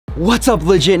What's up,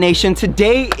 Legit Nation?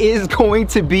 Today is going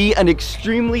to be an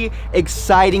extremely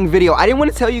exciting video. I didn't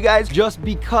want to tell you guys just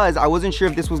because I wasn't sure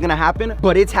if this was gonna happen,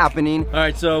 but it's happening. All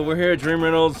right, so we're here at Dream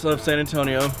Rentals of San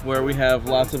Antonio, where we have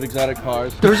lots of exotic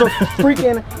cars. There's a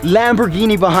freaking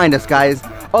Lamborghini behind us, guys.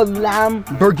 A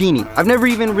Lamborghini. I've never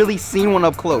even really seen one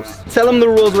up close. Tell them the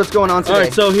rules, what's going on today. All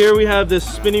right, so here we have this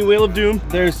spinning wheel of doom.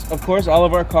 There's, of course, all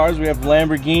of our cars. We have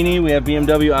Lamborghini, we have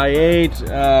BMW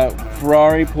i8,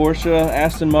 Ferrari, Porsche,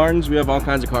 Aston Martins. We have all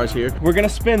kinds of cars here. We're gonna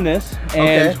spin this,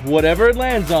 and whatever it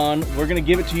lands on, we're gonna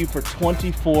give it to you for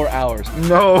 24 hours.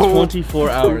 No. 24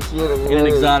 hours in an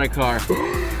exotic car.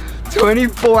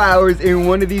 24 hours in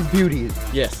one of these beauties.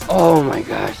 Yes. Oh my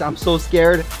gosh, I'm so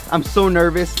scared. I'm so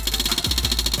nervous.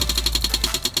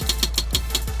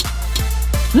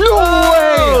 No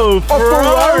way! A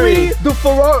Ferrari! The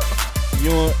Ferrari!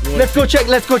 Let's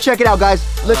go check it out, guys.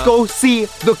 Let's go see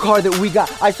the car that we got.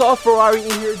 I saw a Ferrari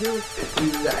in here, dude.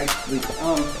 Actually,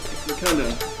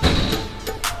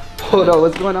 hold on,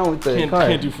 what's going on with the car?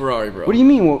 Can't do Ferrari, bro. What do you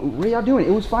mean? What are y'all doing?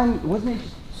 It was fine, wasn't it?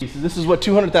 This is what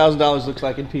 $200,000 looks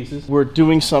like in pieces. We're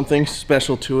doing something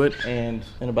special to it, and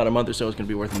in about a month or so, it's gonna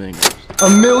be worth $1 million.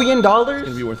 $1 million? It's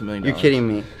gonna be worth $1 million. You're kidding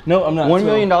me. No, I'm not. $1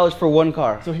 million for one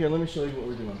car. So here, let me show you what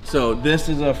we're doing. So this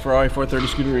is a Ferrari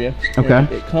 430 Scuderia.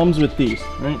 Okay. It comes with these,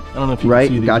 right? I don't know if you can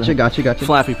see these. Gotcha.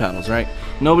 Flappy paddles, right?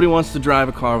 Nobody wants to drive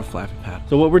a car with flappy paddles.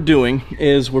 So what we're doing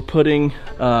is we're putting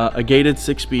a gated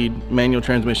 6-speed manual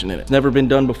transmission in it. It's never been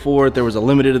done before. There was a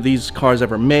limited of these cars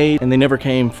ever made, and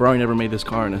Ferrari never made this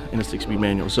car in a 6-speed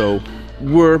manual. So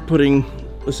we're putting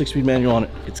a 6-speed manual on it.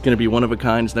 It's gonna be one of a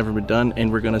kind. It's never been done,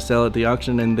 and we're gonna sell it at the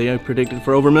auction, and they are predicted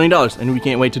for over $1 million, and we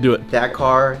can't wait to do it. That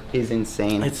car is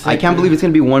insane. I can't believe it's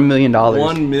gonna be $1 million.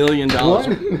 $1 million.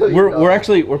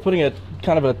 We're putting a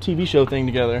kind of a TV show thing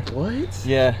together. What?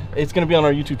 Yeah, it's gonna be on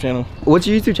our YouTube channel. What's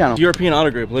your YouTube channel? European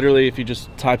Auto Group. Literally, if you just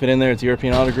type it in there, it's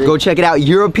European Auto Group. Go check it out,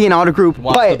 European Auto Group.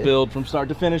 Watch the build from start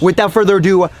to finish. Without further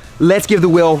ado, let's give the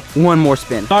wheel one more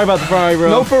spin. Sorry about the Ferrari, bro.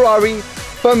 No Ferrari,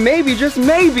 but maybe, just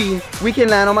maybe, we can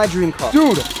land on my dream car.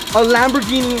 Dude, a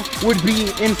Lamborghini would be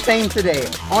insane today,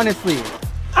 honestly.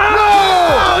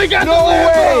 Oh, we got the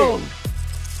Lambo! Way!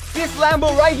 This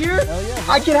Lambo right here,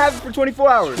 I can have it for 24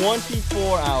 hours.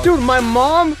 24 hours. Dude, my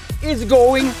mom is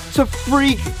going to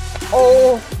freak.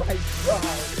 Oh my God.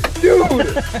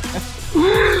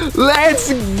 Dude. Let's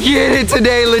get it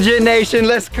today, Legit Nation.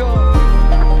 Let's go.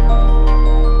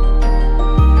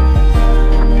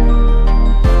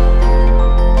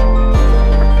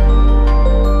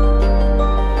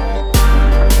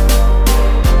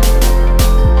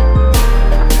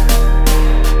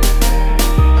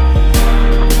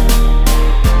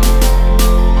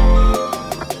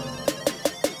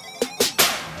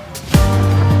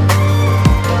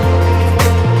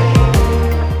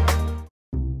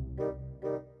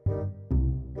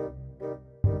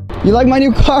 You like my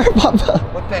new car, Papa?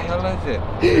 What the hell is it?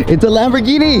 It's a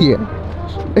Lamborghini.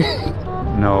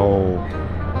 No.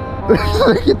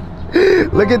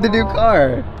 Look at the new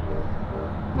car.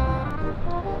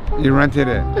 You rented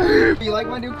it. You like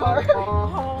my new car?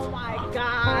 Oh my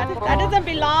God. That doesn't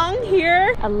belong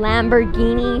here. A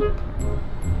Lamborghini.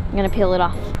 I'm gonna peel it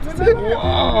off.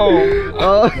 Whoa.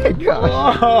 Oh my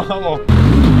gosh. Whoa.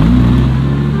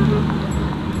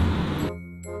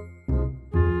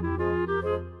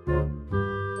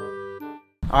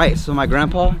 All right, so my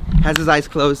grandpa has his eyes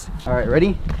closed. All right,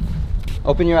 ready?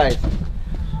 Open your eyes.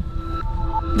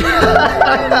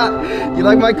 You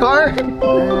like my car?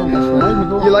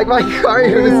 You like my car?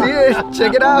 You wanna see it?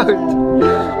 Check it out.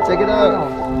 Check it out.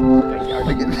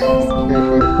 Look at this.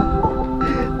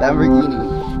 Lamborghini.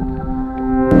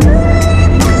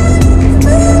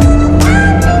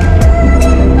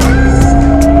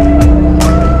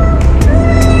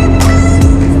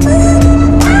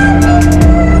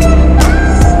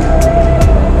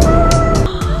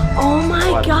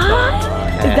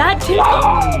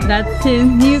 That's his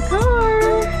new car.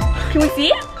 Can we see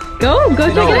it? Go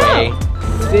check it out.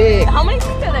 Sick. How many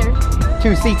seats are there?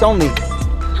 2 seats only.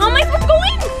 How am I supposed to go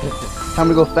in? Time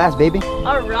to go fast, baby.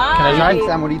 All right. Can I drive,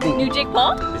 Sam? What do you think? New Jake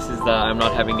Paul? This is the I'm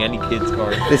not having any kids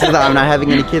car. This is the I'm not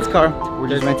having any kids car. We're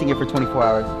just renting it for 24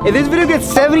 hours. If this video gets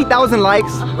 70,000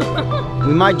 likes,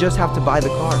 we might just have to buy the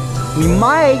car. We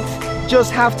might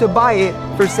just have to buy it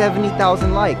for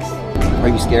 70,000 likes. Are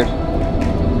you scared?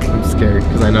 I'm scared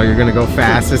because I know you're gonna go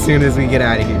fast as soon as we get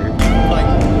out of here.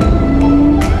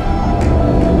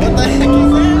 What the heck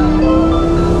is that?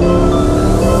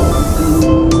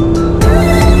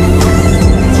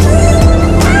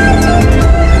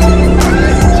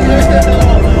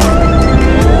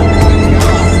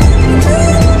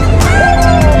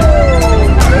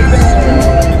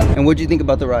 think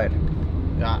about the ride?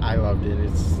 I loved it.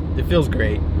 It feels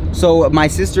great. So my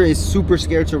sister is super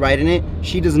scared to ride in it.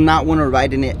 She does not want to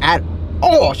ride in it at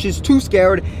all. She's too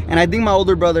scared. And I think my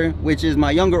older brother, which is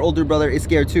my younger older brother, is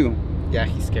scared too. Yeah,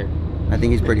 he's scared. I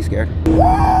think he's pretty scared.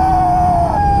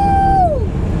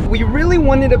 We really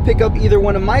wanted to pick up either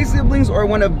one of my siblings or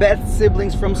one of Beth's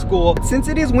siblings from school. Since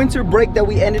it is winter break that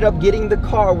we ended up getting the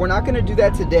car, we're not gonna do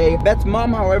that today. Beth's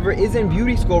mom, however, is in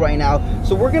beauty school right now.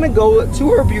 So we're gonna go to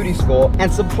her beauty school and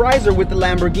surprise her with the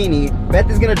Lamborghini. Beth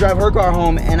is gonna drive her car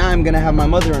home and I'm gonna have my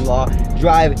mother-in-law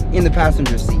drive in the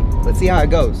passenger seat. Let's see how it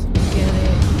goes.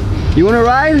 You wanna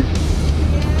ride?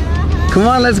 Yeah. Come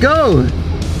on, let's go.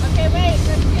 Okay, wait,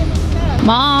 let's get this up.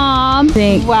 Mom.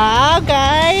 Wow,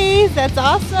 guys, that's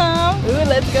awesome. Ooh,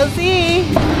 let's go see.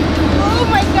 Oh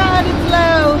my God, it's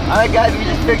low. All right, guys, we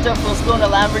just picked up from school in a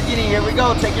Lamborghini. Here we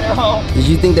go, taking her home. Did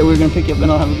you think that we were gonna pick you up in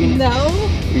a Lamborghini? No.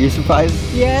 Were you surprised?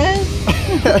 Yes.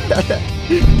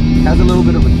 Has a little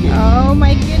bit of a kick. Oh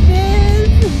my goodness.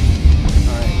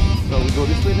 All right, so we go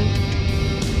this way then?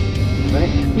 Right?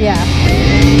 Yeah.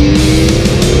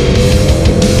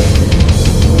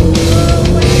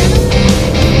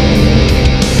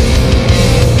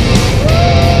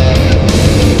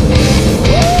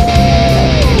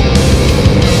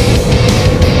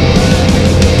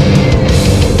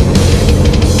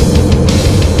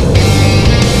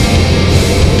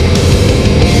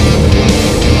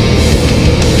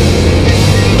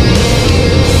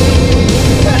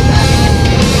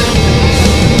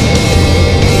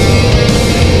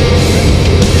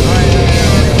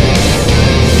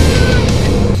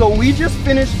 We just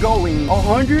finished going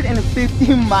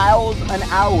 150 miles an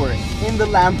hour in the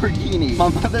Lamborghini. My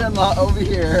mother-in-law over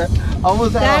here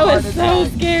almost had a heart attack. That was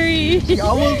so scary. She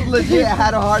almost legit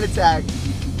had a heart attack.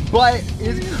 But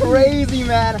it's crazy,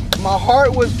 man. My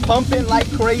heart was pumping like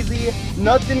crazy.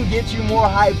 Nothing gets you more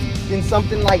hyped than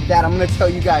something like that, I'm gonna tell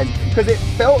you guys. Because it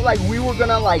felt like we were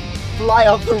gonna like fly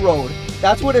off the road.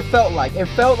 That's what it felt like. It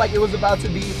felt like it was about to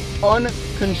be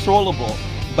uncontrollable.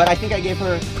 But I think I gave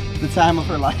her the time of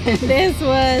her life. This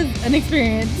was an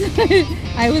experience.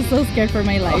 I was so scared for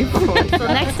my life. So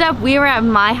next up, we were at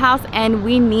my house and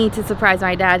we need to surprise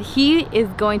my dad. He is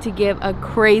going to give a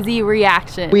crazy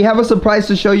reaction. We have a surprise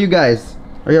to show you guys.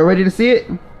 Are y'all ready to see it?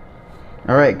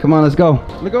 All right, come on, let's go.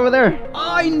 Look over there.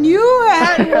 I knew I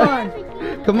had one.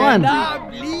 Come on. Cannot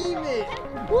believe it.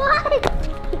 What?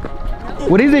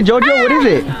 What is it, Jojo? What is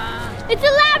it? It's a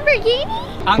Lamborghini?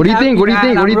 What do you think? What do you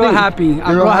think? What do you think? I'm real happy.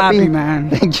 I'm real happy, man.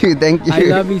 Thank you, thank you. I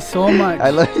love you so much. I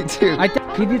love you too.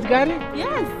 He just got it?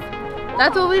 Yes.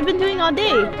 That's what we've been doing all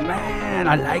day. Man,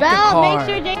 I like Belle, the car. make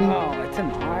sure Jake... Oh, it's a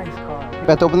nice car.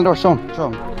 Beth, open the door. Show him.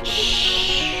 Show him.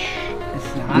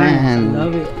 It's nice. Man. I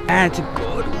love it. Man, it's a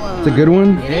good one. It's a good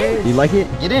one? Yes. You like it?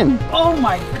 Get in. Oh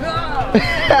my God.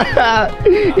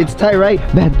 It's tight, right?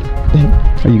 Beth,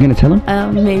 are you gonna tell him?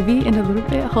 Maybe in a little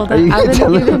bit. Hold Are you on. I'm gonna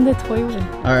gonna give tell him the toy one.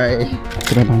 All right.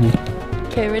 Sit right behind me.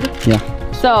 Okay, ready? Yeah.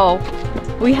 So,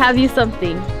 we have you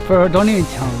something. Don't even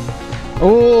tell me.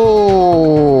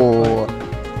 Oh.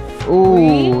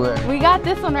 Oh. We got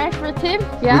this one right for Tim.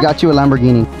 Yeah. We got you a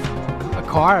Lamborghini. A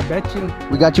car, I bet you.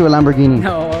 We got you a Lamborghini.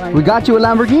 No. We got you a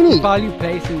Lamborghini. Probably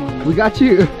placing one. We got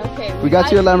you. Okay. We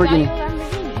got you a Lamborghini.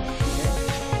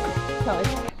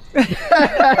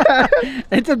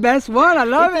 It's the best one. I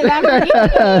love it.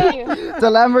 It's a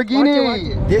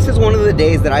Lamborghini. This is one of the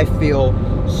days that I feel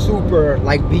super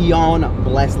like beyond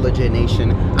blessed, legit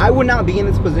nation. I would not be in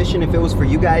this position if it was for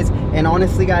you guys. And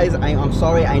honestly, guys, I'm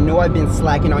sorry. I know I've been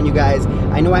slacking on you guys.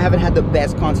 I know I haven't had the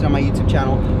best content on my YouTube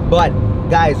channel, but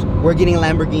guys, we're getting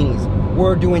Lamborghinis.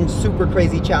 We're doing super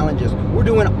crazy challenges. We're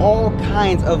doing all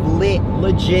kinds of lit,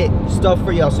 legit stuff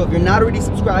for y'all. So if you're not already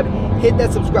subscribed, hit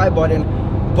that subscribe button.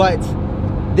 But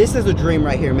this is a dream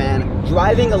right here, man.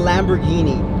 Driving a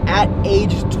Lamborghini at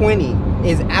age 20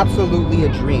 is absolutely a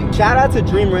dream. Shout out to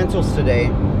Dream Rentals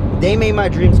today. They made my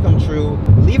dreams come true.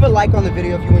 Leave a like on the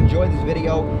video if you enjoyed this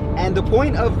video. And the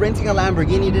point of renting a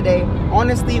Lamborghini today,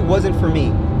 honestly, wasn't for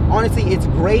me. Honestly, it's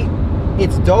great,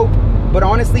 it's dope, but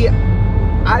honestly,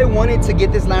 I wanted to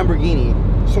get this Lamborghini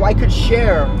so I could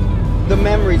share the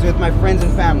memories with my friends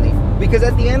and family. Because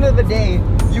at the end of the day,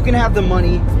 you can have the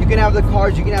money, you can have the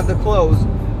cars, you can have the clothes,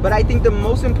 but I think the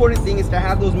most important thing is to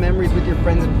have those memories with your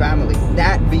friends and family.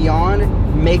 That beyond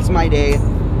makes my day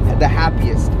the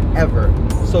happiest ever.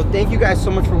 So thank you guys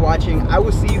so much for watching. I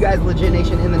will see you guys, Legit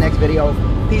Nation, in the next video.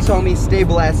 Peace, homies. Stay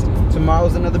blessed.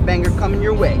 Tomorrow's another banger coming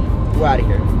your way. We're out of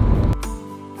here.